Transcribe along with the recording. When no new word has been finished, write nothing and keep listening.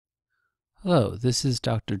Hello, this is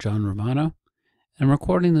Dr. John Romano, and I'm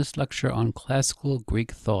recording this lecture on classical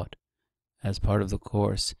Greek thought as part of the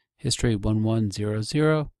course History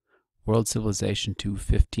 1100, World Civilization to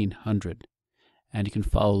 1500, and you can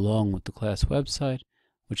follow along with the class website,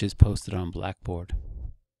 which is posted on Blackboard.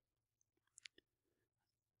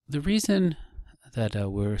 The reason that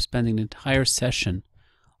we're spending an entire session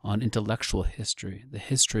on intellectual history, the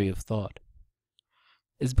history of thought,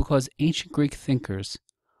 is because ancient Greek thinkers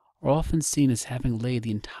are often seen as having laid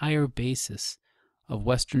the entire basis of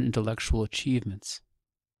Western intellectual achievements.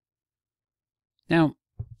 Now,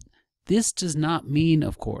 this does not mean,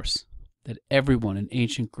 of course, that everyone in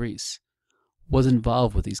ancient Greece was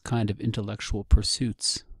involved with these kind of intellectual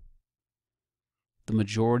pursuits. The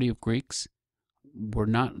majority of Greeks were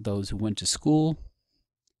not those who went to school.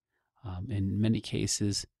 In many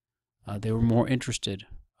cases, they were more interested,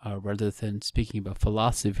 rather than speaking about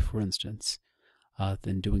philosophy, for instance,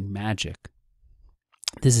 than doing magic.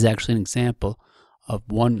 This is actually an example of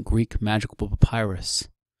one Greek magical papyrus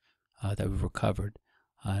that we've recovered,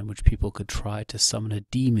 in which people could try to summon a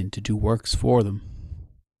demon to do works for them.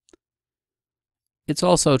 It's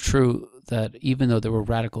also true that even though there were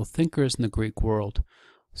radical thinkers in the Greek world,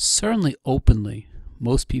 certainly openly,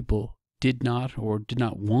 most people did not or did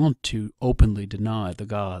not want to openly deny the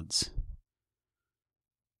gods.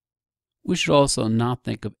 We should also not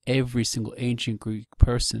think of every single ancient Greek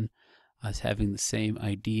person as having the same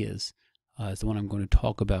ideas as the one I'm going to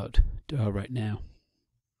talk about right now.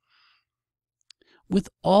 With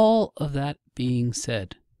all of that being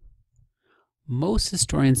said, most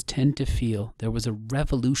historians tend to feel there was a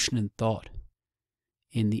revolution in thought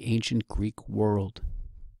in the ancient Greek world,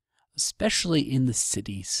 especially in the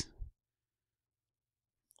cities.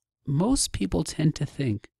 Most people tend to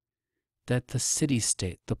think that the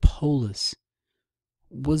city-state, the polis,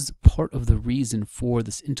 was part of the reason for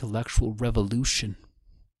this intellectual revolution.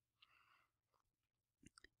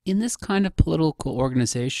 In this kind of political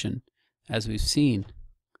organization, as we've seen,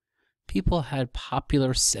 people had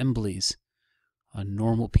popular assemblies.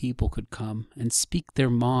 Normal people could come and speak their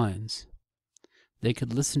minds. They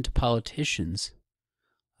could listen to politicians.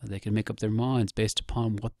 They could make up their minds based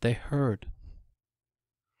upon what they heard.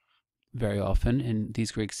 Very often in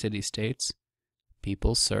these Greek city-states,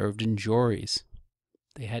 people served in juries.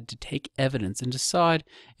 They had to take evidence and decide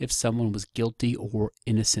if someone was guilty or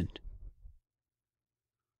innocent.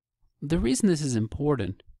 The reason this is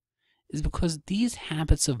important is because these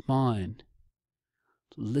habits of mind,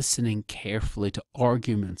 listening carefully to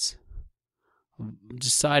arguments,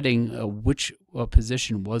 deciding which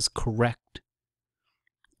position was correct,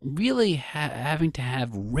 really having to have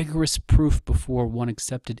rigorous proof before one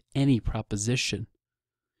accepted any proposition.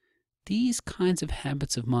 These kinds of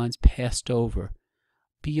habits of minds passed over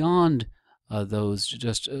beyond those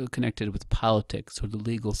just connected with politics or the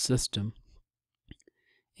legal system.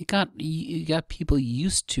 It got people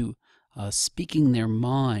used to speaking their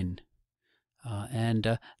mind,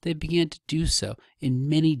 and they began to do so in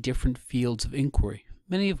many different fields of inquiry,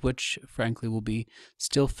 many of which, frankly, will be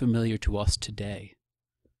still familiar to us today.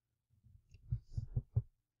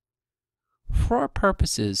 For our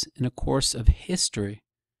purposes in a course of history,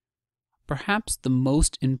 perhaps the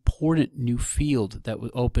most important new field that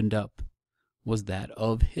was opened up was that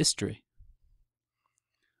of history.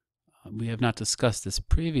 We have not discussed this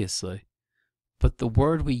previously, but the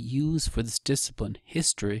word we use for this discipline,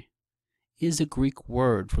 history, is a Greek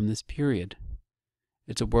word from this period.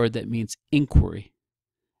 It's a word that means inquiry,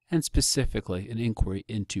 and specifically an inquiry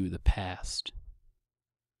into the past.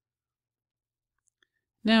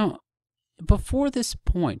 Now, before this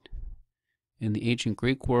point, in the ancient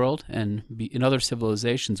Greek world and in other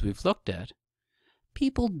civilizations we've looked at,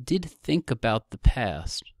 people did think about the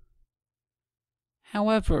past.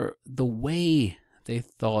 However, the way they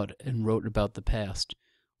thought and wrote about the past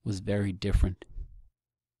was very different.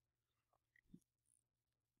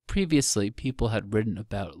 Previously, people had written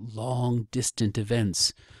about long, distant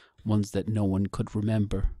events, ones that no one could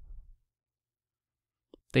remember.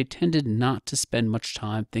 They tended not to spend much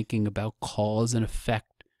time thinking about cause and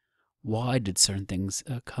effect. Why did certain things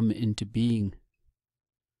come into being?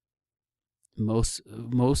 Most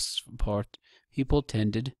part, people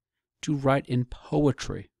tended to write in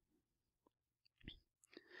poetry.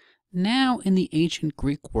 Now, in the ancient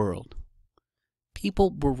Greek world,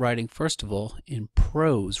 people were writing, first of all, in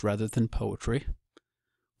prose rather than poetry,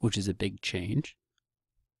 which is a big change.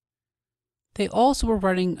 They also were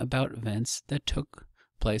writing about events that took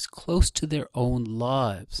place close to their own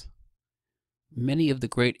lives. Many of the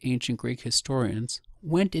great ancient Greek historians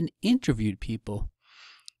went and interviewed people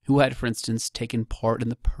who had, for instance, taken part in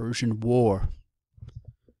the Persian War.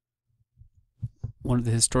 One of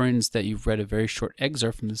the historians that you've read a very short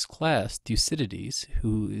excerpt from this class, Thucydides,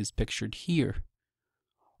 who is pictured here,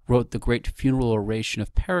 wrote the great funeral oration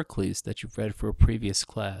of Pericles that you've read for a previous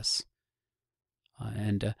class.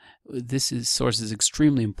 This source is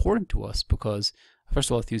extremely important to us because, first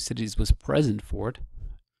of all, Thucydides was present for it.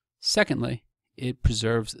 Secondly, it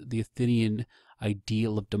preserves the Athenian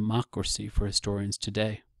ideal of democracy for historians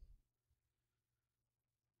today.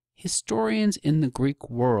 Historians in the Greek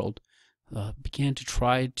world began to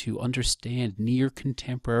try to understand near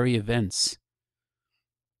contemporary events.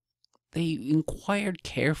 They inquired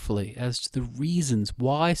carefully as to the reasons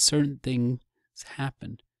why certain things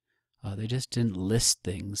happened. They just didn't list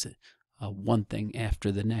things, one thing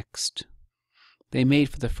after the next. They made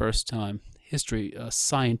for the first time history a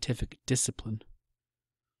scientific discipline.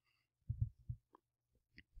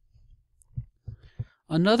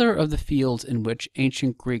 Another of the fields in which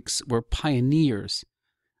ancient Greeks were pioneers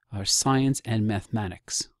are science and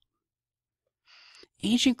mathematics.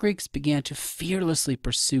 Ancient Greeks began to fearlessly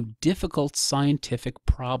pursue difficult scientific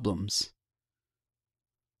problems.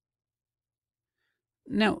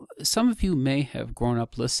 Now, some of you may have grown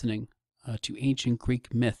up listening to ancient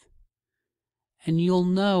Greek myth, and you'll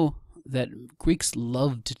know that Greeks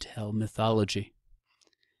loved to tell mythology.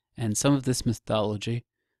 And some of this mythology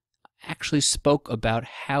actually spoke about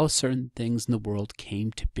how certain things in the world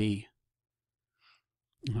came to be.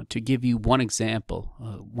 To give you one example,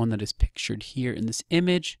 one that is pictured here in this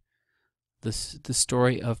image, the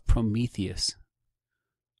story of Prometheus.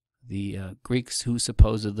 The Greeks, who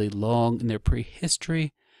supposedly long in their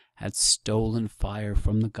prehistory had stolen fire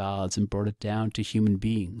from the gods and brought it down to human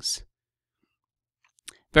beings.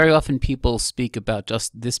 Very often people speak about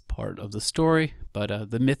just this part of the story,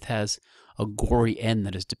 but the myth has a gory end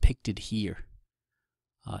that is depicted here.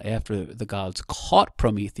 After the gods caught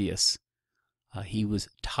Prometheus, he was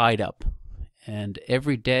tied up, and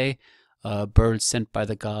every day birds sent by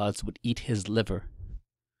the gods would eat his liver.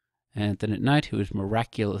 And then at night he would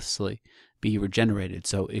miraculously be regenerated,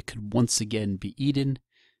 so it could once again be eaten,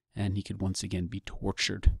 and he could once again be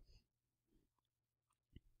tortured.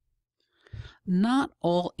 Not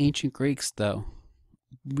all ancient Greeks, though,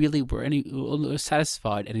 really were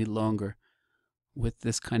satisfied any longer with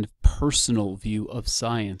this kind of personal view of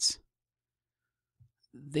science.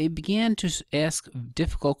 They began to ask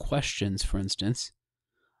difficult questions, for instance,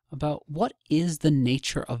 about what is the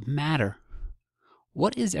nature of matter?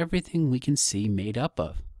 What is everything we can see made up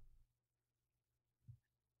of?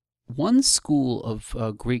 One school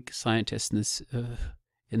of Greek scientists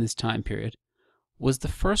in this time period was the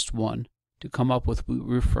first one to come up with what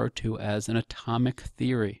we refer to as an atomic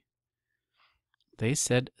theory. They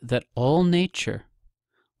said that all nature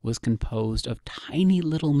was composed of tiny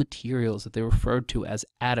little materials that they referred to as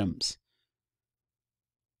atoms.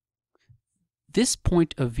 This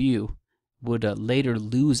point of view would later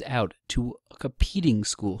lose out to a competing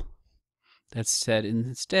school that said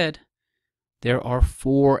instead there are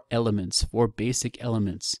four basic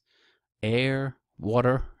elements: air,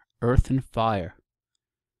 water, earth, and fire.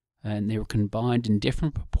 And they were combined in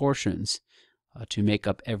different proportions to make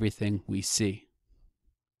up everything we see.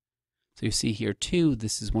 So you see here too,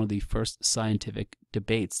 this is one of the first scientific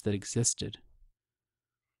debates that existed.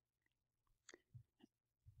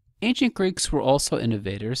 Ancient Greeks were also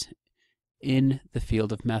innovators in the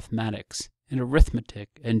field of mathematics, in arithmetic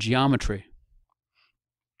and geometry.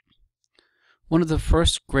 One of the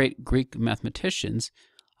first great Greek mathematicians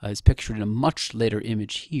is pictured in a much later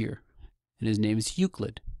image here, and his name is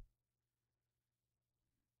Euclid.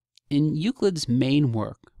 In Euclid's main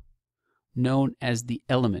work, known as the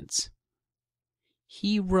Elements,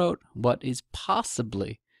 he wrote what is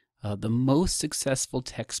possibly the most successful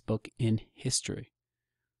textbook in history.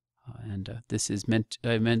 This is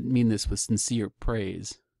I mean this with sincere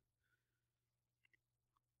praise.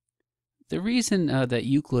 The reason that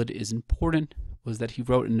Euclid is important was that he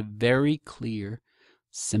wrote in a very clear,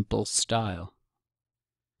 simple style.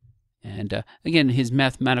 And again, his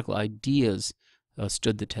mathematical ideas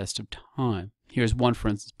stood the test of time. Here's one, for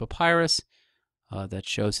instance, papyrus, that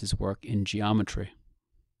shows his work in geometry.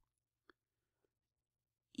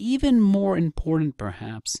 Even more important,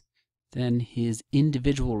 perhaps, than his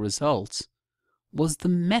individual results was the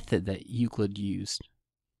method that Euclid used.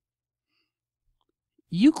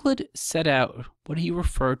 Euclid set out what he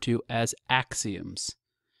referred to as axioms,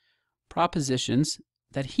 propositions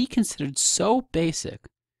that he considered so basic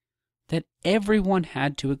that everyone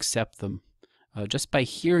had to accept them. Just by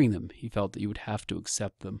hearing them, he felt that you would have to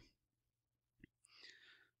accept them.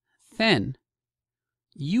 Then,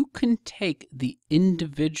 you can take the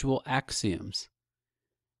individual axioms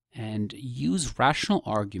and use rational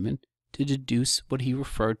argument to deduce what he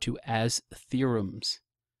referred to as theorems.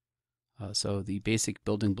 So the basic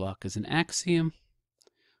building block is an axiom.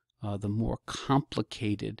 The more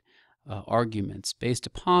complicated arguments based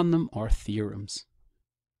upon them are theorems.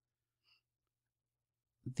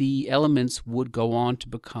 The elements would go on to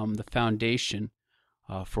become the foundation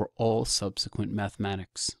for all subsequent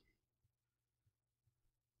mathematics.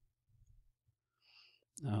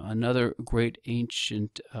 Another great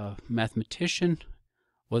ancient mathematician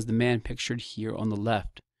was the man pictured here on the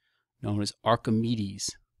left, known as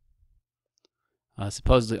Archimedes.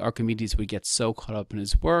 Supposedly Archimedes would get so caught up in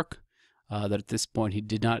his work that at this point he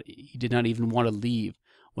did not even want to leave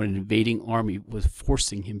when an invading army was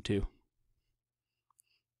forcing him to.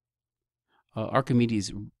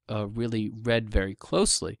 Archimedes really read very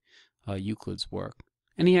closely Euclid's work,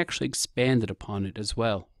 and he actually expanded upon it as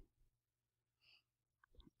well.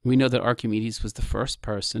 We know that Archimedes was the first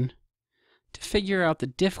person to figure out the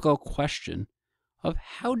difficult question of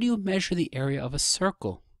how do you measure the area of a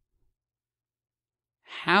circle?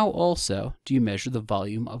 How also do you measure the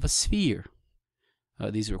volume of a sphere?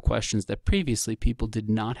 These were questions that previously people did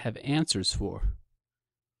not have answers for.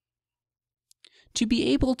 To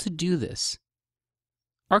be able to do this,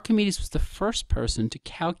 Archimedes was the first person to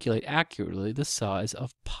calculate accurately the size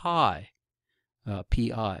of pi,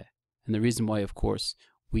 pi. And the reason why, of course,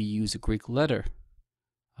 we use a Greek letter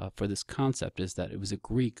for this concept is that it was a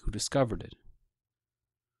Greek who discovered it.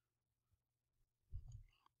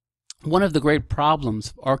 One of the great problems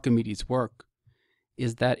of Archimedes' work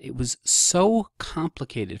is that it was so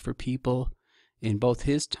complicated for people in both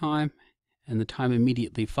his time and the time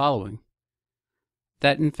immediately following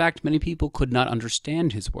that in fact many people could not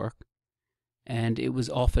understand his work, and it was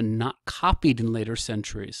often not copied in later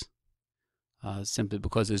centuries, simply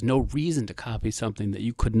because there's no reason to copy something that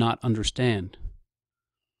you could not understand.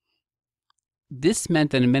 This meant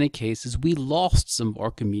that in many cases we lost some of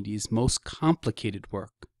Archimedes' most complicated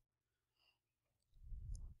work.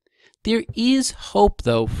 There is hope,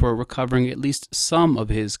 though, for recovering at least some of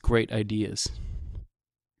his great ideas.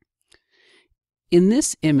 In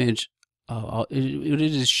this image, what it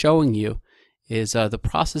is showing you is the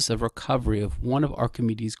process of recovery of one of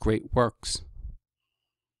Archimedes' great works.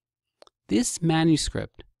 This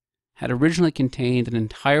manuscript had originally contained an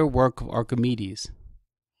entire work of Archimedes.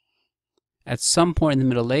 At some point in the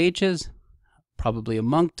Middle Ages, probably a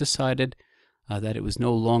monk decided that it was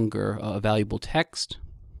no longer a valuable text.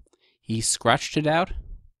 He scratched it out,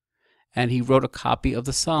 and he wrote a copy of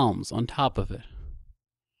the Psalms on top of it.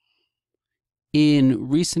 In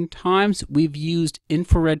recent times, we've used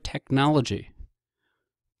infrared technology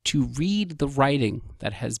to read the writing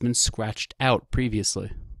that has been scratched out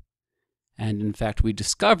previously. And in fact, we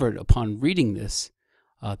discovered upon reading this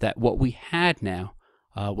that what we had now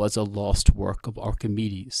was a lost work of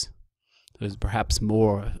Archimedes. There's perhaps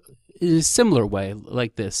more, in a similar way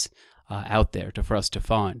like this, out there for us to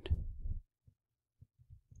find.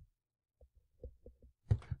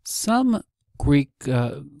 Some Greek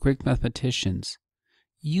mathematicians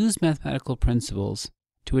used mathematical principles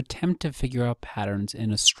to attempt to figure out patterns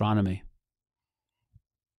in astronomy.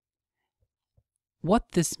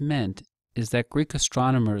 What this meant is that Greek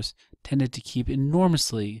astronomers tended to keep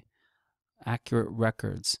enormously accurate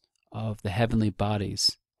records of the heavenly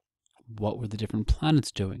bodies. What were the different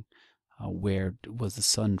planets doing? Where was the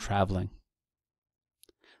sun traveling?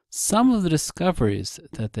 Some of the discoveries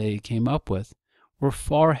that they came up with were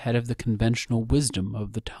far ahead of the conventional wisdom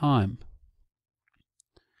of the time.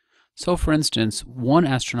 So, for instance, one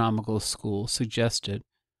astronomical school suggested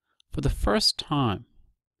for the first time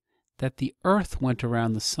that the Earth went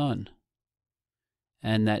around the sun,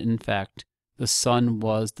 and that, in fact, the sun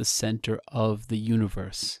was the center of the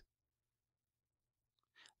universe.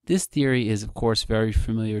 This theory is, of course, very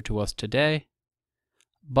familiar to us today,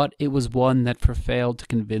 but it was one that failed to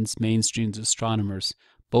convince mainstream astronomers,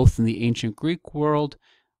 both in the ancient Greek world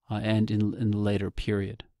and in the later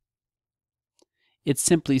period. It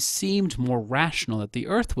simply seemed more rational that the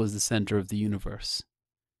Earth was the center of the universe.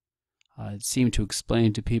 It seemed to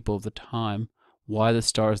explain to people of the time why the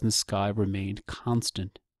stars in the sky remained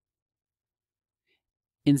constant.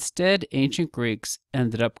 Instead, ancient Greeks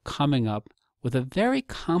ended up coming up with a very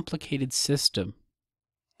complicated system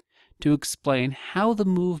to explain how the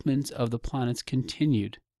movements of the planets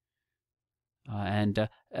continued, and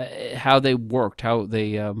how they worked, how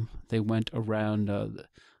they went around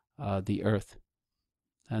the Earth.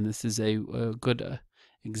 And this is a good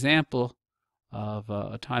example of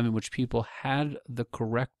a time in which people had the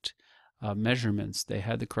correct measurements, they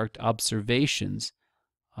had the correct observations,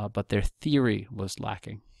 but their theory was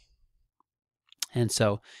lacking. And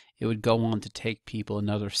so it would go on to take people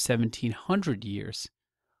another 1,700 years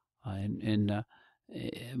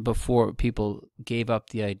before people gave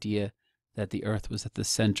up the idea that the Earth was at the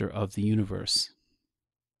center of the universe.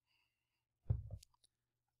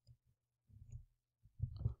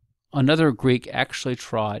 Another Greek actually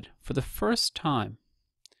tried, for the first time,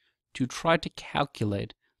 to try to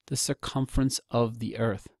calculate the circumference of the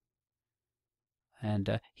Earth.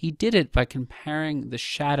 And he did it by comparing the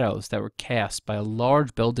shadows that were cast by a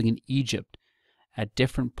large building in Egypt at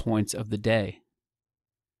different points of the day.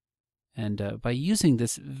 And by using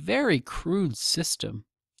this very crude system,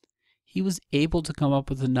 he was able to come up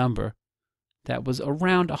with a number that was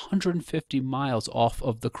around 150 miles off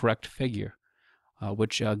of the correct figure,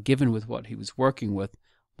 which, given with what he was working with,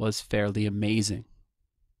 was fairly amazing.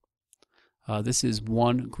 This is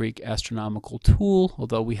one Greek astronomical tool,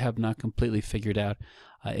 although we have not completely figured out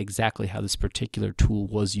exactly how this particular tool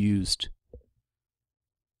was used.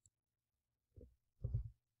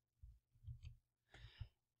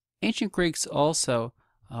 Ancient Greeks also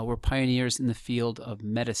were pioneers in the field of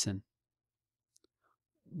medicine.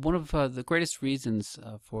 One of the greatest reasons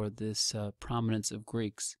for this prominence of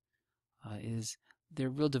Greeks is their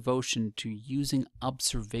real devotion to using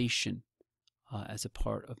observation as a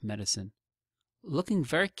part of medicine, looking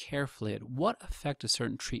very carefully at what effect a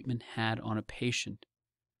certain treatment had on a patient.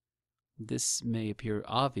 This may appear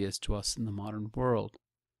obvious to us in the modern world,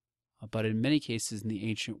 but in many cases in the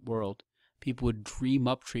ancient world, people would dream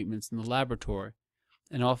up treatments in the laboratory,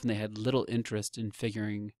 and often they had little interest in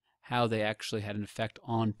figuring how they actually had an effect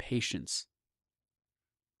on patients.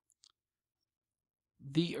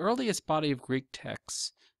 The earliest body of Greek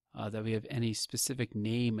texts that we have any specific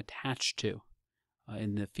name attached to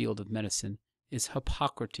in the field of medicine is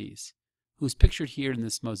Hippocrates, who is pictured here in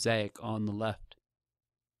this mosaic on the left.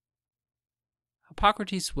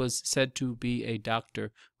 Hippocrates was said to be a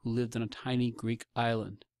doctor who lived on a tiny Greek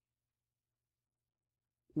island.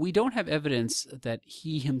 We don't have evidence that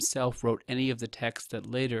he himself wrote any of the texts that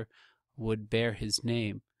later would bear his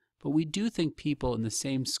name, but we do think people in the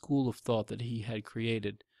same school of thought that he had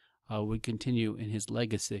created would continue in his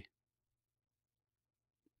legacy.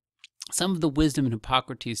 Some of the wisdom in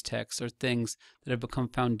Hippocrates' texts are things that have become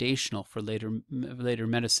foundational for later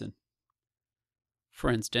medicine. For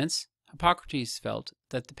instance, Hippocrates felt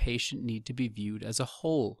that the patient needed to be viewed as a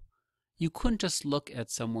whole. You couldn't just look at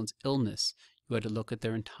someone's illness, you had to look at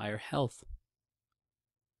their entire health.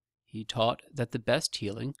 He taught that the best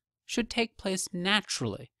healing should take place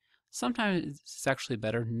naturally. Sometimes it's actually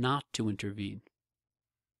better not to intervene.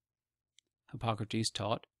 Hippocrates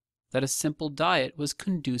taught that a simple diet was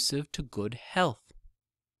conducive to good health.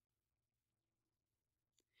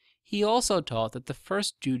 He also taught that the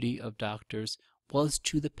first duty of doctors was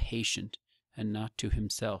to the patient and not to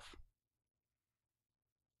himself.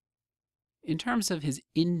 In terms of his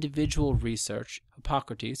individual research,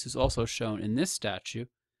 Hippocrates, who's also shown in this statue,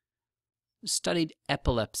 studied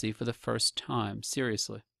epilepsy for the first time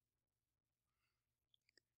seriously.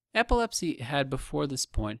 Epilepsy had before this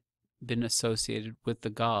point been associated with the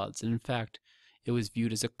gods, and in fact, it was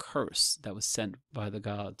viewed as a curse that was sent by the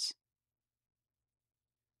gods.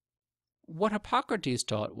 What Hippocrates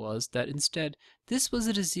taught was that instead, this was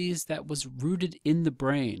a disease that was rooted in the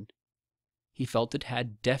brain. He felt it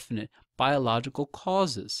had definite biological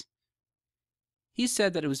causes. He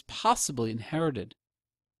said that it was possibly inherited,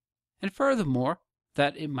 and furthermore,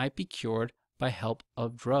 that it might be cured by help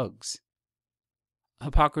of drugs.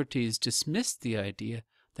 Hippocrates dismissed the idea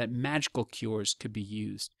that magical cures could be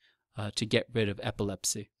used to get rid of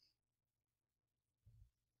epilepsy.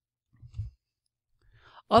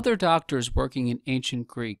 Other doctors working in ancient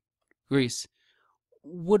Greece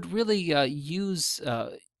would really use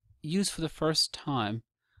for the first time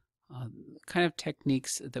kind of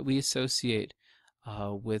techniques that we associate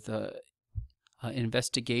with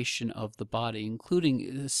investigation of the body,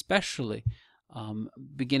 including especially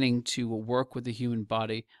beginning to work with the human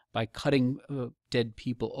body by cutting dead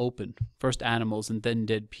people open, first animals and then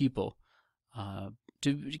dead people,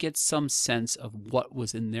 to get some sense of what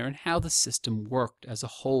was in there and how the system worked as a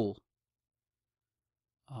whole.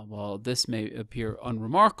 While this may appear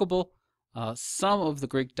unremarkable, some of the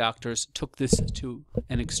Greek doctors took this to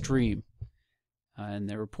an extreme. And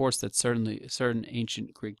there are reports that certain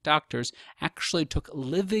ancient Greek doctors actually took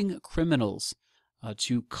living criminals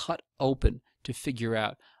to cut open to figure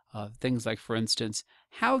out things like, for instance,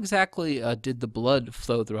 how exactly did the blood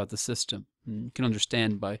flow throughout the system? And you can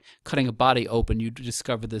understand by cutting a body open, you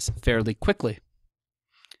discover this fairly quickly.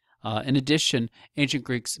 In addition, ancient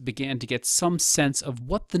Greeks began to get some sense of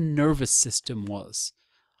what the nervous system was,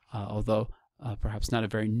 although perhaps not a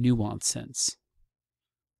very nuanced sense.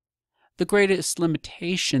 The greatest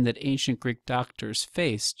limitation that ancient Greek doctors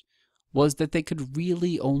faced was that they could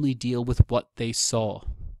really only deal with what they saw.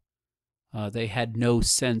 They had no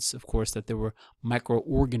sense, of course, that there were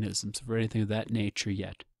microorganisms or anything of that nature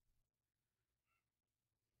yet.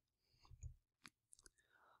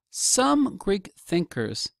 Some Greek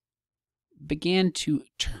thinkers began to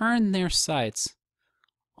turn their sights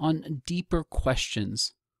on deeper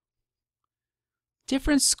questions.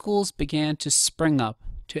 Different schools began to spring up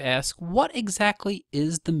to ask, what exactly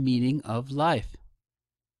is the meaning of life?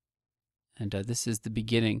 And this is the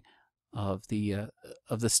beginning of the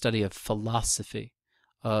study of philosophy,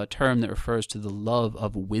 a term that refers to the love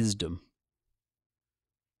of wisdom.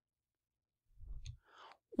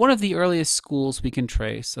 One of the earliest schools we can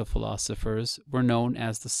trace of philosophers were known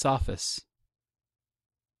as the Sophists.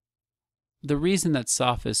 The reason that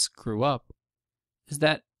Sophists grew up is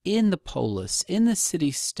that in the polis, in the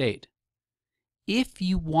city-state, if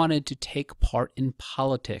you wanted to take part in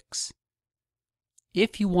politics,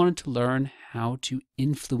 if you wanted to learn how to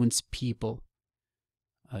influence people,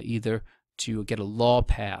 either to get a law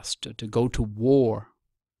passed, to go to war,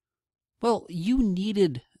 well, you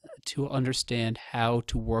needed to understand how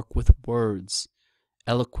to work with words.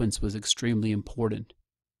 Eloquence was extremely important.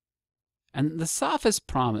 And the Sophists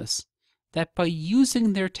promise that by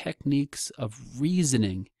using their techniques of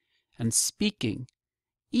reasoning and speaking,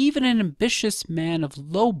 even an ambitious man of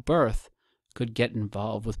low birth could get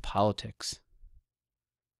involved with politics.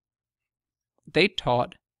 They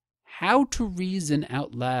taught how to reason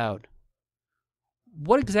out loud.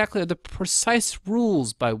 What exactly are the precise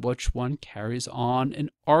rules by which one carries on an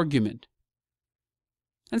argument?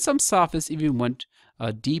 And some Sophists even went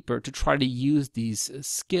deeper to try to use these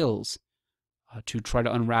skills to try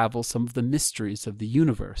to unravel some of the mysteries of the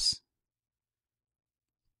universe.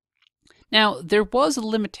 Now, there was a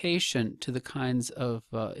limitation to the kinds of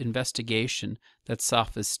investigation that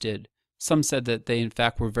Sophists did. Some said that they, in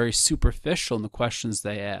fact, were very superficial in the questions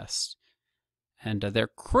they asked. And their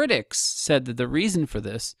critics said that the reason for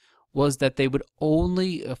this was that they would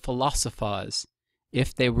only philosophize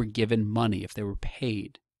if they were given money, if they were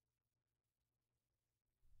paid.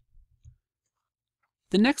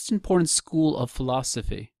 The next important school of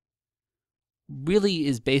philosophy really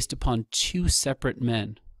is based upon two separate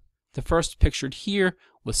men. The first pictured here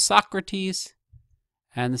was Socrates,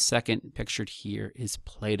 and the second pictured here is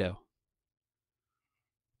Plato.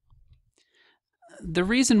 The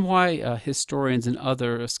reason why historians and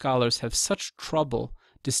other scholars have such trouble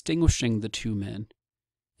distinguishing the two men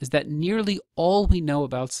is that nearly all we know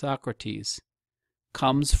about Socrates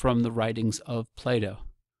comes from the writings of Plato,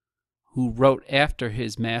 who wrote after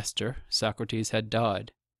his master, Socrates, had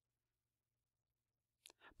died.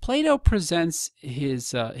 Plato presents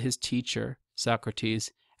his teacher,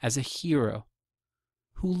 Socrates, as a hero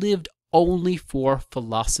who lived only for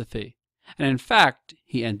philosophy. And in fact,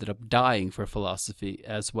 he ended up dying for philosophy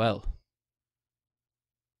as well.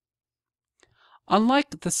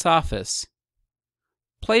 Unlike the Sophists,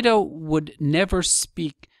 Plato would never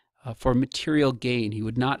speak for material gain. He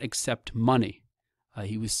would not accept money.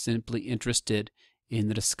 He was simply interested in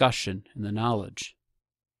the discussion and the knowledge.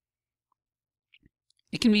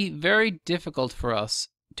 It can be very difficult for us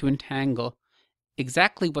to entangle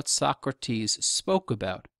exactly what Socrates spoke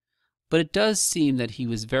about, but it does seem that he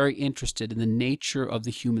was very interested in the nature of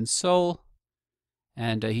the human soul,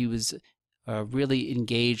 and he was really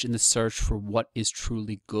engaged in the search for what is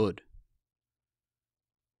truly good.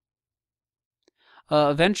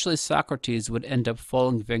 Eventually, Socrates would end up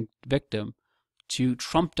falling victim to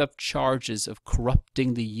trumped-up charges of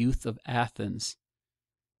corrupting the youth of Athens.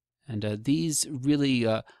 And these really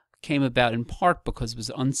came about in part because it was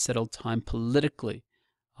an unsettled time politically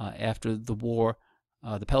after the war,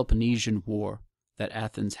 the Peloponnesian War, that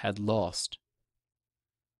Athens had lost.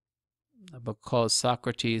 Because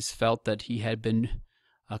Socrates felt that he had been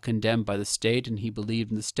condemned by the state and he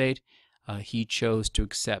believed in the state, he chose to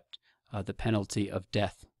accept the penalty of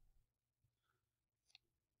death.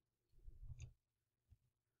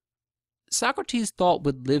 Socrates' thought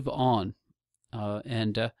would live on,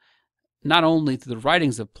 and not only through the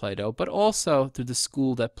writings of Plato, but also through the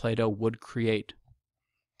school that Plato would create.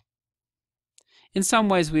 In some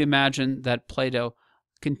ways, we imagine that Plato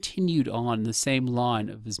continued on the same line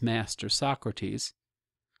of his master Socrates,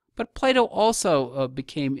 but Plato also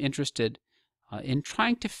became interested in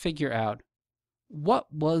trying to figure out what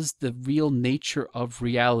was the real nature of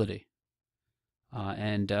reality.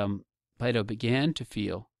 And Plato began to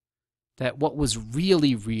feel that what was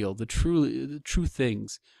really real, the true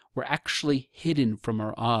things, were actually hidden from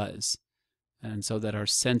our eyes, and so that our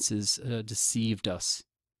senses deceived us.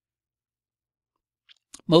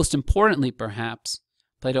 Most importantly, perhaps,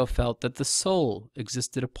 Plato felt that the soul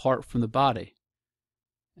existed apart from the body,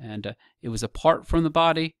 and it was apart from the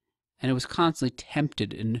body, and it was constantly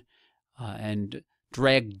tempted and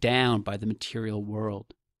dragged down by the material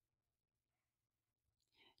world.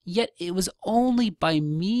 Yet it was only by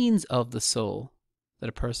means of the soul that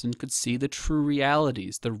a person could see the true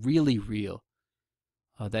realities, the really real,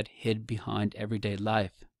 that hid behind everyday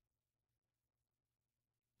life.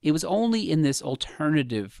 It was only in this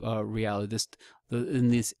alternative reality, in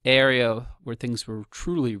this area where things were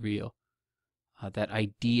truly real, that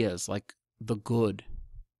ideas like the good,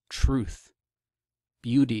 truth,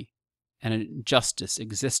 beauty, and justice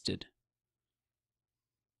existed.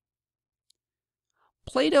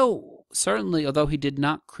 Plato, certainly, although he did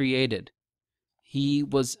not create it, he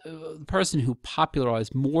was the person who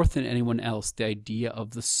popularized more than anyone else the idea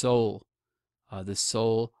of the soul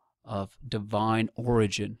of divine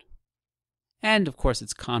origin, and of course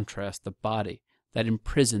its contrast, the body, that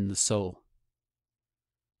imprisoned the soul.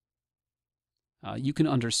 You can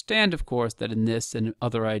understand, of course, that in this and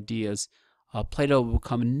other ideas, Plato will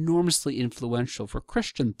become enormously influential for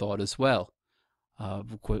Christian thought as well,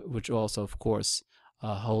 which also, of course,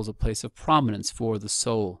 holds a place of prominence for the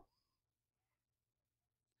soul.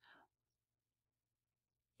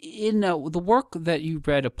 In the work that you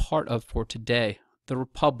read a part of for today, The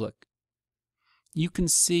Republic, you can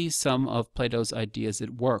see some of Plato's ideas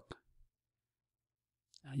at work.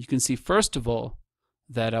 You can see, first of all,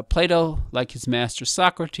 that Plato, like his master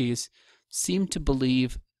Socrates, seemed to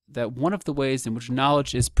believe that one of the ways in which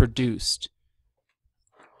knowledge is produced,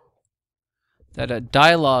 that a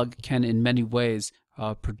dialogue can in many ways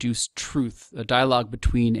produce truth, a dialogue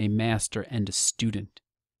between a master and a student.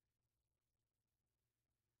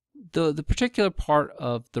 The particular part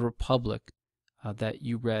of The Republic that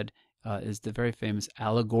you read is the very famous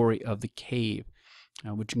allegory of the cave,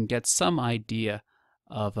 which can get some idea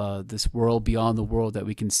of this world beyond the world that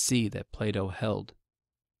we can see that Plato held.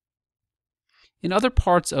 In other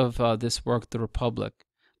parts of this work, The Republic,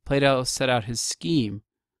 Plato set out his scheme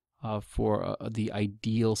for the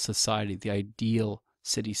ideal society, the ideal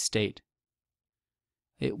city-state.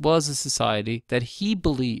 It was a society that he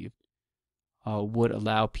believed would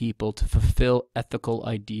allow people to fulfill ethical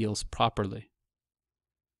ideals properly.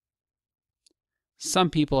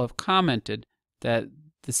 Some people have commented that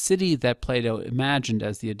the city that Plato imagined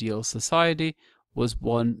as the ideal society was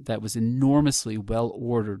one that was enormously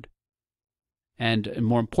well-ordered, and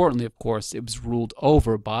more importantly, of course, it was ruled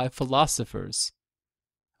over by philosophers,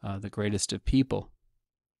 the greatest of people.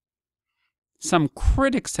 Some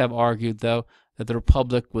critics have argued, though, that the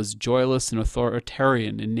Republic was joyless and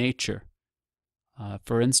authoritarian in nature.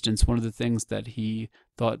 For instance, one of the things that he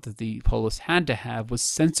thought that the polis had to have was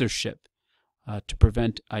censorship to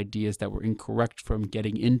prevent ideas that were incorrect from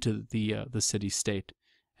getting into the city-state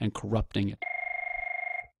and corrupting it.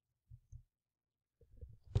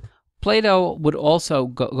 Plato would also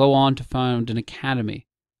go on to found an academy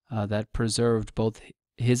that preserved both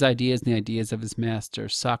his ideas and the ideas of his master,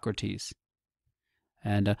 Socrates.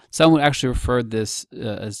 And some would actually refer this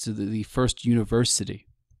as to the first university.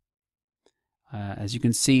 As you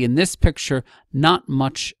can see in this picture, not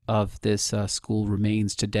much of this school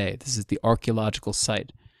remains today. This is the archaeological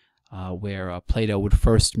site where Plato would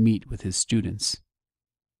first meet with his students.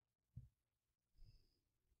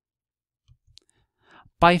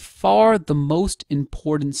 By far the most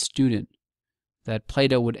important student that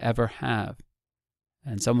Plato would ever have,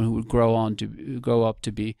 and someone who would grow up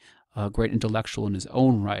to be a great intellectual in his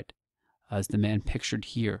own right, is the man pictured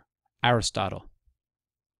here, Aristotle.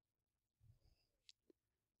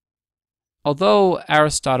 Although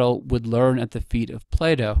Aristotle would learn at the feet of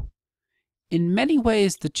Plato, in many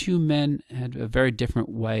ways the two men had a very different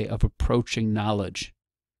way of approaching knowledge.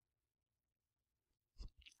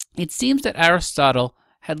 It seems that Aristotle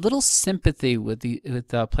had little sympathy with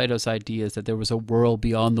Plato's ideas that there was a world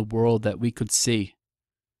beyond the world that we could see.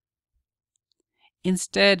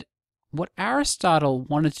 Instead, what Aristotle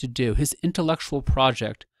wanted to do, his intellectual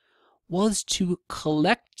project, was to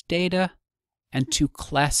collect data and to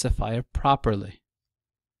classify it properly.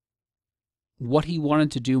 What he wanted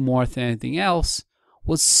to do more than anything else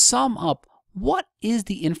was sum up what is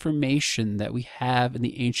the information that we have in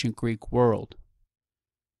the ancient Greek world.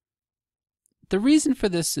 The reason for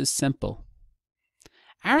this is simple.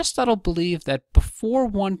 Aristotle believed that before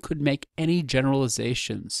one could make any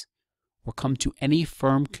generalizations or come to any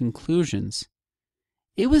firm conclusions,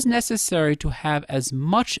 it was necessary to have as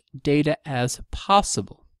much data as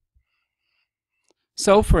possible.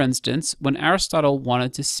 So, for instance, when Aristotle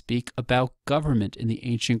wanted to speak about government in the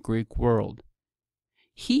ancient Greek world,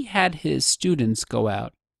 he had his students go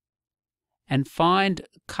out and find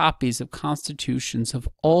copies of constitutions of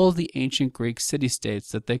all the ancient Greek city-states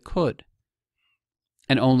that they could.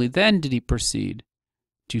 And only then did he proceed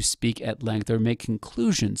to speak at length or make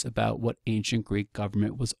conclusions about what ancient Greek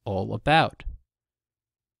government was all about.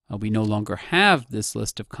 We no longer have this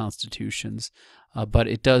list of constitutions, but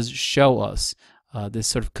it does show us this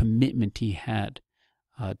sort of commitment he had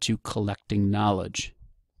to collecting knowledge.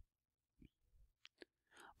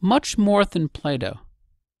 Much more than Plato,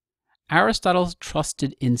 Aristotle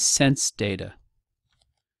trusted in sense data.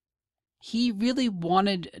 He really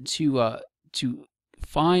wanted to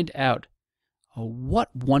find out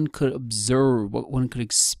what one could observe, what one could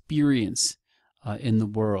experience in the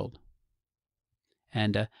world.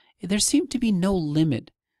 And there seemed to be no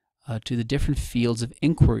limit to the different fields of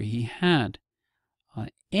inquiry he had.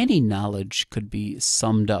 Any knowledge could be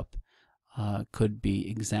summed up, could be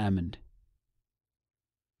examined.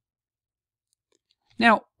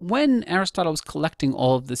 Now, when Aristotle was collecting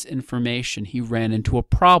all of this information, he ran into a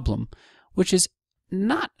problem, which is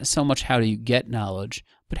not so much how do you get knowledge,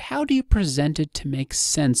 but how do you present it to make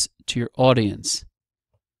sense to your audience?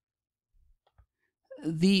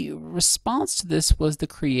 The response to this was the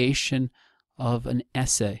creation of an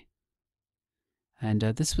essay. And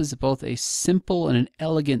this was both a simple and an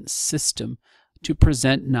elegant system to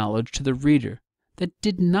present knowledge to the reader that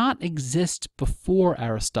did not exist before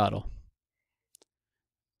Aristotle.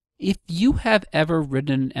 If you have ever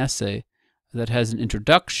written an essay that has an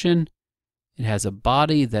introduction, it has a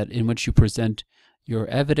body in which you present your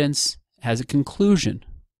evidence, has a conclusion,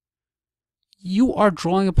 you are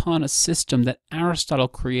drawing upon a system that Aristotle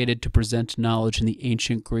created to present knowledge in the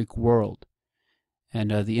ancient Greek world.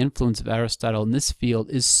 And the influence of Aristotle in this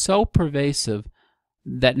field is so pervasive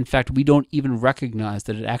that, in fact, we don't even recognize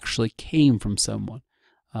that it actually came from someone.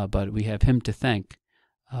 But we have him to thank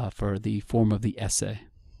for the form of the essay.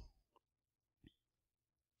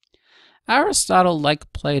 Aristotle,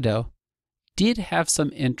 like Plato, did have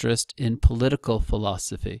some interest in political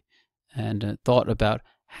philosophy and thought about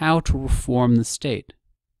how to reform the state.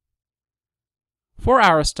 For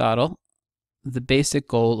Aristotle, the basic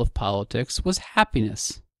goal of politics was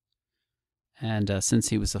happiness. And since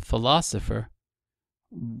he was a philosopher,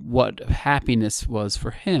 what happiness was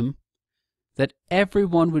for him, that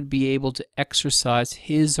everyone would be able to exercise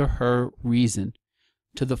his or her reason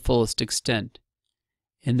to the fullest extent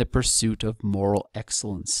in the pursuit of moral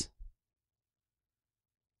excellence.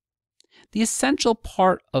 The essential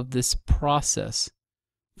part of this process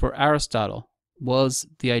for Aristotle was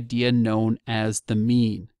the idea known as the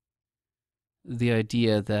mean. The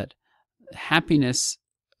idea that happiness,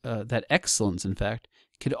 that excellence, in fact,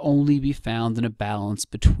 could only be found in a balance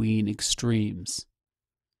between extremes.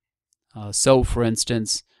 So, for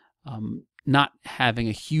instance, not having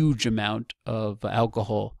a huge amount of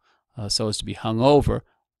alcohol so as to be hungover,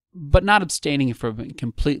 but not abstaining from it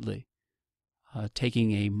completely.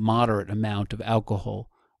 Taking a moderate amount of alcohol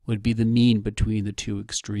would be the mean between the two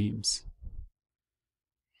extremes.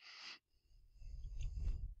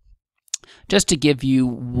 Just to give you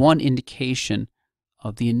one indication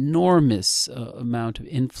of the enormous amount of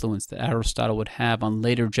influence that Aristotle would have on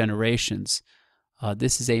later generations,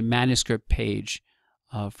 this is a manuscript page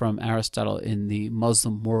from Aristotle in the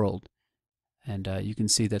Muslim world. And you can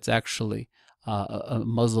see that's actually a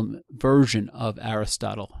Muslim version of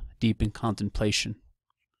Aristotle, deep in contemplation.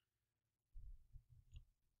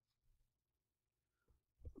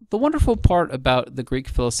 The wonderful part about the Greek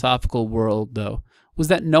philosophical world, though, was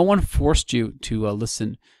that no one forced you to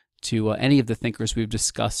listen to any of the thinkers we've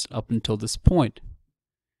discussed up until this point.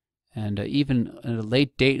 And even at a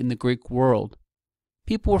late date in the Greek world,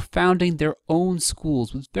 people were founding their own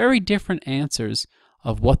schools with very different answers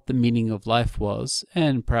of what the meaning of life was,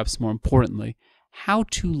 and perhaps more importantly, how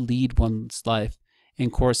to lead one's life in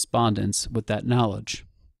correspondence with that knowledge.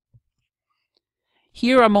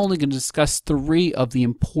 Here I'm only going to discuss 3 of the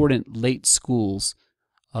important late schools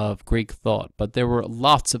of Greek thought, but there were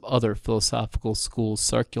lots of other philosophical schools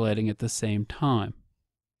circulating at the same time.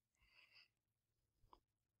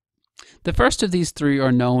 The first of these 3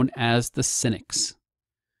 are known as the Cynics,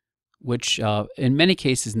 which in many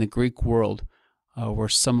cases in the Greek world were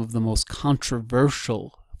some of the most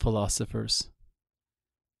controversial philosophers.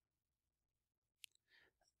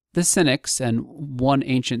 The Cynics, and one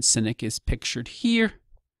ancient Cynic is pictured here,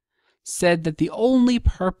 said that the only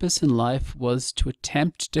purpose in life was to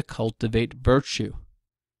attempt to cultivate virtue.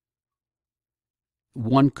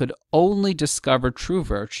 One could only discover true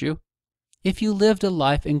virtue if you lived a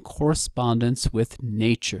life in correspondence with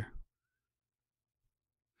nature.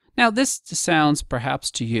 Now, this sounds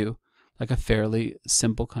perhaps to you like a fairly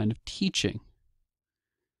simple kind of teaching.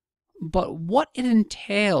 But what it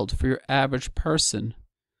entailed for your average person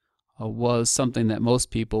was something that most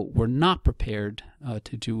people were not prepared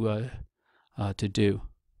to do.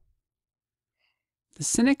 The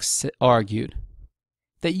Cynics argued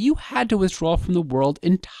that you had to withdraw from the world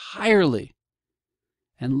entirely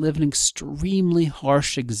and live an extremely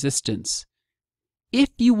harsh existence if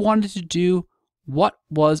you wanted to do what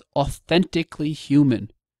was authentically human,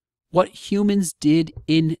 what humans did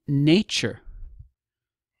in nature.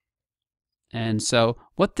 And so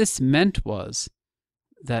what this meant was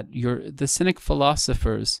that the Cynic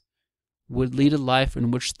philosophers would lead a life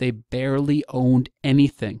in which they barely owned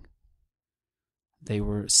anything. They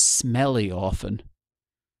were smelly often.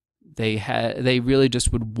 They really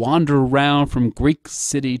just would wander around from Greek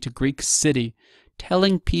city to Greek city,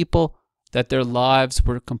 telling people that their lives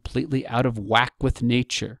were completely out of whack with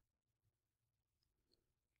nature.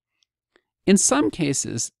 In some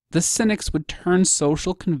cases, the Cynics would turn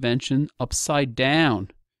social convention upside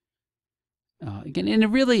down. Again, in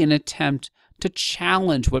an attempt to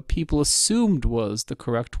challenge what people assumed was the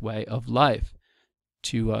correct way of life,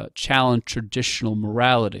 to challenge traditional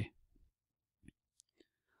morality.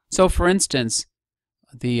 So, for instance,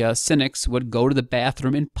 the Cynics would go to the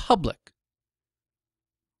bathroom in public.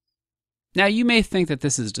 Now, you may think that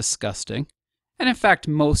this is disgusting, and in fact,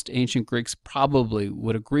 most ancient Greeks probably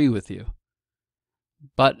would agree with you.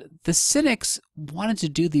 But the Cynics wanted to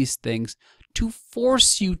do these things to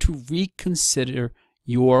force you to reconsider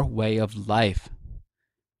your way of life.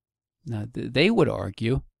 Now, they would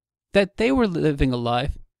argue that they were living a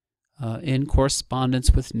life in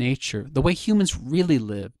correspondence with nature, the way humans really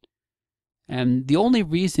lived. And the only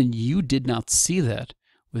reason you did not see that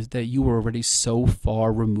was that you were already so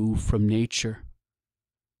far removed from nature.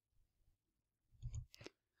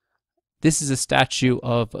 This is a statue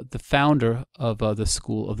of the founder of the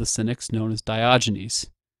school of the Cynics, known as Diogenes.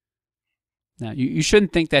 Now, you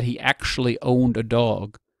shouldn't think that he actually owned a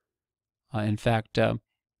dog. In fact,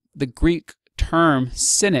 the Greek term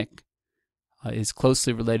cynic is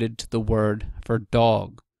closely related to the word for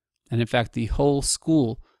dog. And in fact, the whole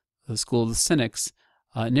school, the school of the Cynics,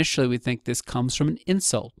 initially we think this comes from an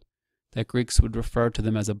insult, that Greeks would refer to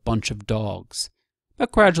them as a bunch of dogs.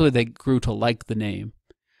 But gradually they grew to like the name,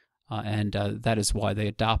 and that is why they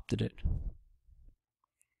adopted it.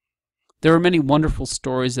 There are many wonderful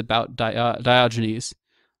stories about Diogenes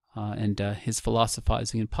and his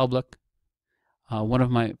philosophizing in public. One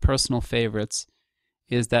of my personal favorites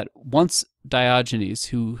is that once Diogenes,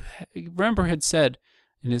 who, remember, had said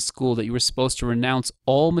in his school that you were supposed to renounce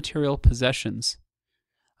all material possessions,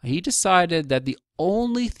 he decided that the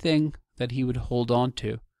only thing that he would hold on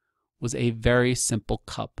to was a very simple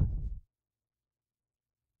cup.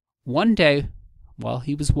 One day, while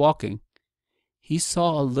he was walking, he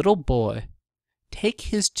saw a little boy take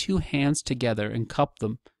his two hands together and cup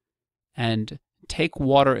them, and take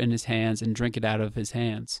water in his hands and drink it out of his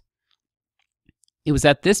hands. It was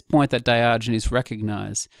at this point that Diogenes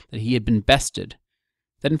recognized that he had been bested,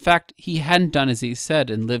 that in fact he hadn't done as he said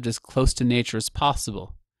and lived as close to nature as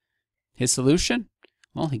possible. His solution?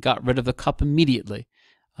 Well, he got rid of the cup immediately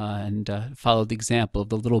and followed the example of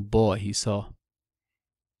the little boy he saw.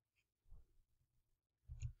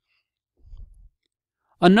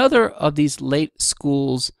 Another of these late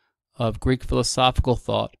schools of Greek philosophical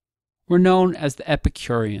thought were known as the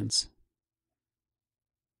Epicureans.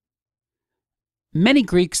 Many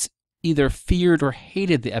Greeks either feared or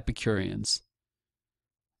hated the Epicureans.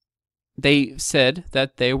 They said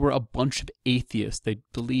that they were a bunch of atheists. They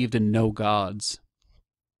believed in no gods.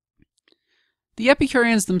 The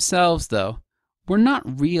Epicureans themselves, though, were not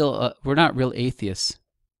real atheists.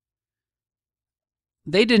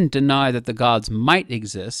 They didn't deny that the gods might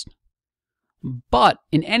exist, but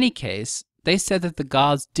in any case, they said that the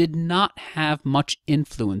gods did not have much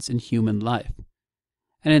influence in human life,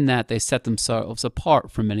 and in that they set themselves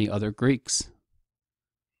apart from many other Greeks.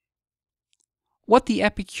 What the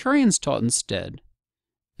Epicureans taught instead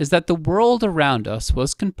is that the world around us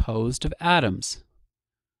was composed of atoms.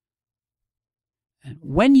 And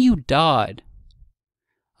when you died,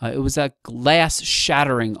 it was a glass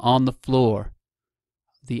shattering on the floor.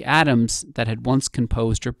 The atoms that had once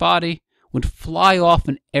composed your body would fly off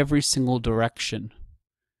in every single direction.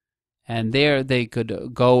 And there they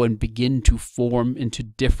could go and begin to form into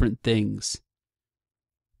different things.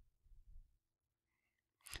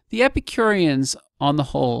 The Epicureans, on the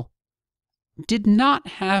whole, did not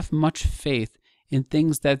have much faith in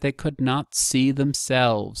things that they could not see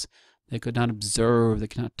themselves. They could not observe, they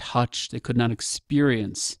could not touch, they could not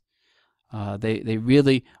experience. They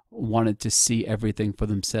really wanted to see everything for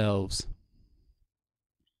themselves.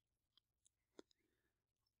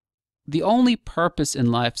 the only purpose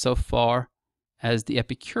in life so far as the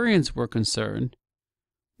Epicureans were concerned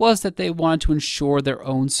was that they wanted to ensure their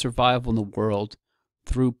own survival in the world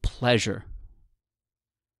through pleasure.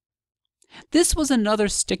 This was another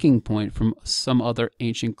sticking point from some other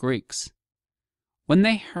ancient Greeks. When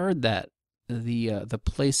they heard that, the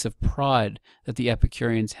place of pride that the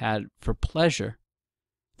Epicureans had for pleasure,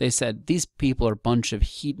 they said, these people are a bunch of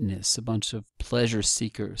hedonists, a bunch of pleasure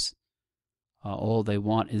seekers. All they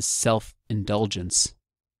want is self-indulgence.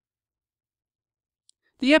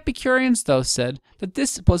 The Epicureans, though, said that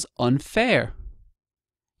this was unfair.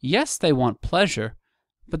 Yes, they want pleasure,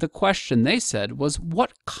 but the question, they said, was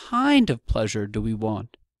what kind of pleasure do we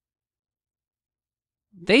want?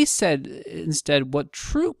 They said instead what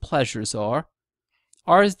true pleasures are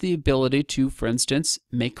is the ability to, for instance,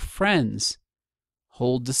 make friends,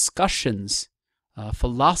 hold discussions,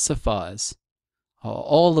 philosophize,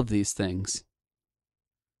 all of these things.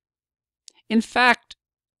 In fact,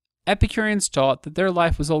 Epicureans taught that their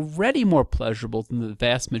life was already more pleasurable than the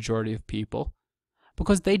vast majority of people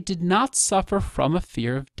because they did not suffer from a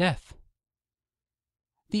fear of death.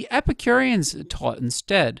 The Epicureans taught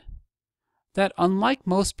instead that unlike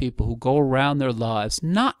most people who go around their lives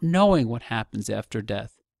not knowing what happens after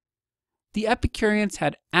death, the Epicureans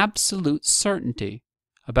had absolute certainty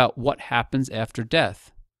about what happens after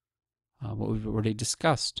death, what we've already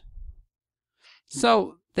discussed.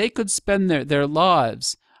 So they could spend their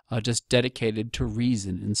lives just dedicated to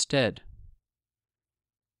reason instead.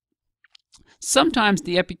 Sometimes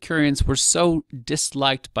the Epicureans were so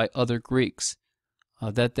disliked by other Greeks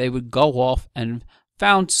that they would go off and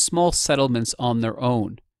found small settlements on their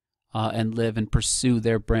own and live and pursue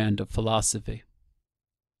their brand of philosophy.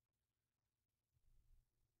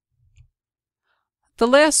 The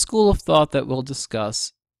last school of thought that we'll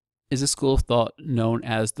discuss is a school of thought known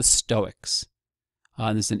as the Stoics.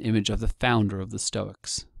 And this is an image of the founder of the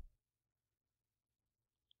Stoics.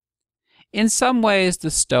 In some ways, the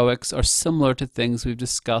Stoics are similar to things we've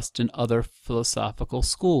discussed in other philosophical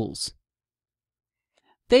schools.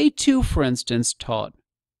 They too, for instance, taught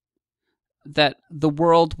that the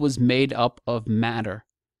world was made up of matter,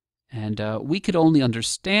 and we could only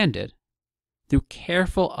understand it through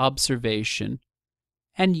careful observation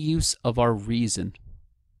and use of our reason.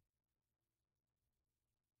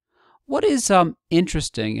 What is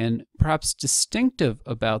interesting and perhaps distinctive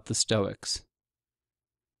about the Stoics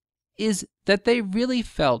is that they really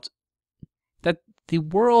felt that the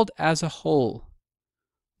world as a whole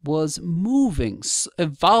was moving,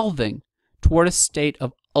 evolving toward a state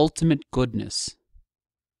of ultimate goodness.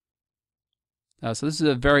 So this is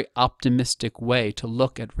a very optimistic way to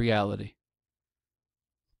look at reality.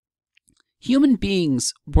 Human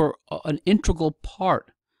beings were an integral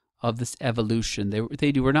part of this evolution.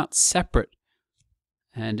 They were not separate.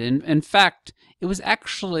 And in fact, it was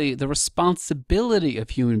actually the responsibility of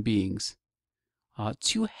human beings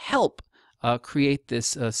to help create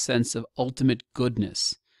this sense of ultimate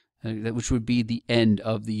goodness, which would be the end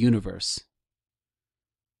of the universe.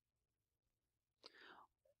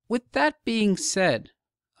 With that being said,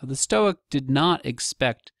 the Stoic did not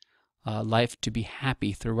expect life to be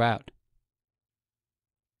happy throughout.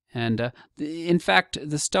 And in fact,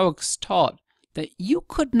 the Stoics taught that you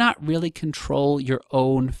could not really control your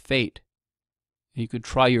own fate. You could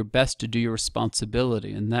try your best to do your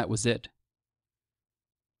responsibility, and that was it.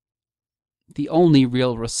 The only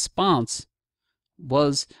real response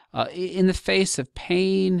was, in the face of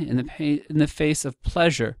pain, in the face of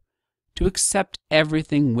pleasure, to accept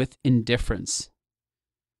everything with indifference.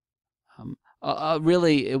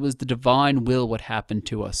 Really, it was the divine will what happened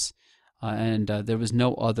to us, and there was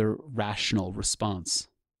no other rational response.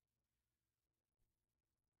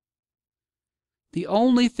 The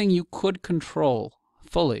only thing you could control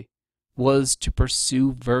fully was to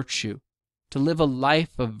pursue virtue, to live a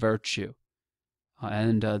life of virtue,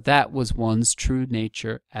 and that was one's true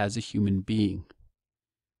nature as a human being.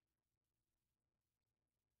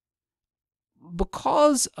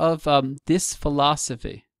 Because of this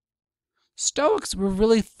philosophy, Stoics were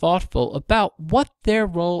really thoughtful about what their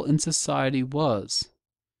role in society was.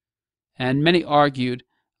 And many argued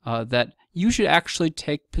that you should actually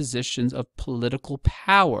take positions of political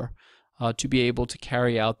power to be able to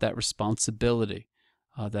carry out that responsibility.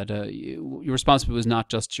 That your responsibility was not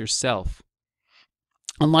just yourself.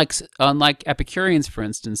 Unlike Epicureans, for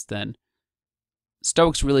instance, then,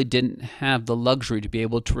 Stoics really didn't have the luxury to be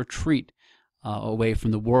able to retreat away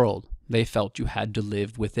from the world. They felt you had to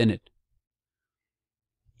live within it.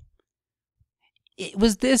 It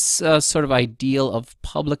was this sort of ideal of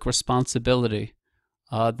public responsibility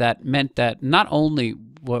that meant that not only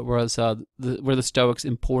were the Stoics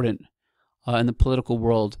important in the political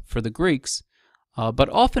world for the Greeks, but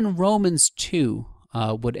often Romans too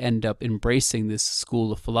would end up embracing this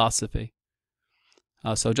school of philosophy.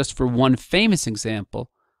 So just for one famous example,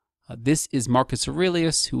 this is Marcus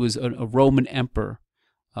Aurelius, who was a Roman emperor,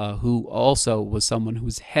 who also was someone who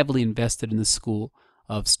was heavily invested in the school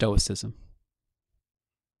of Stoicism.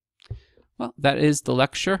 Well, that is the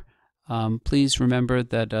lecture. Please remember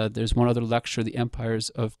that there's one other lecture, The Empires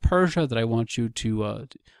of Persia, that I want you to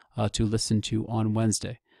listen to on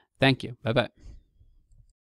Wednesday. Thank you. Bye-bye.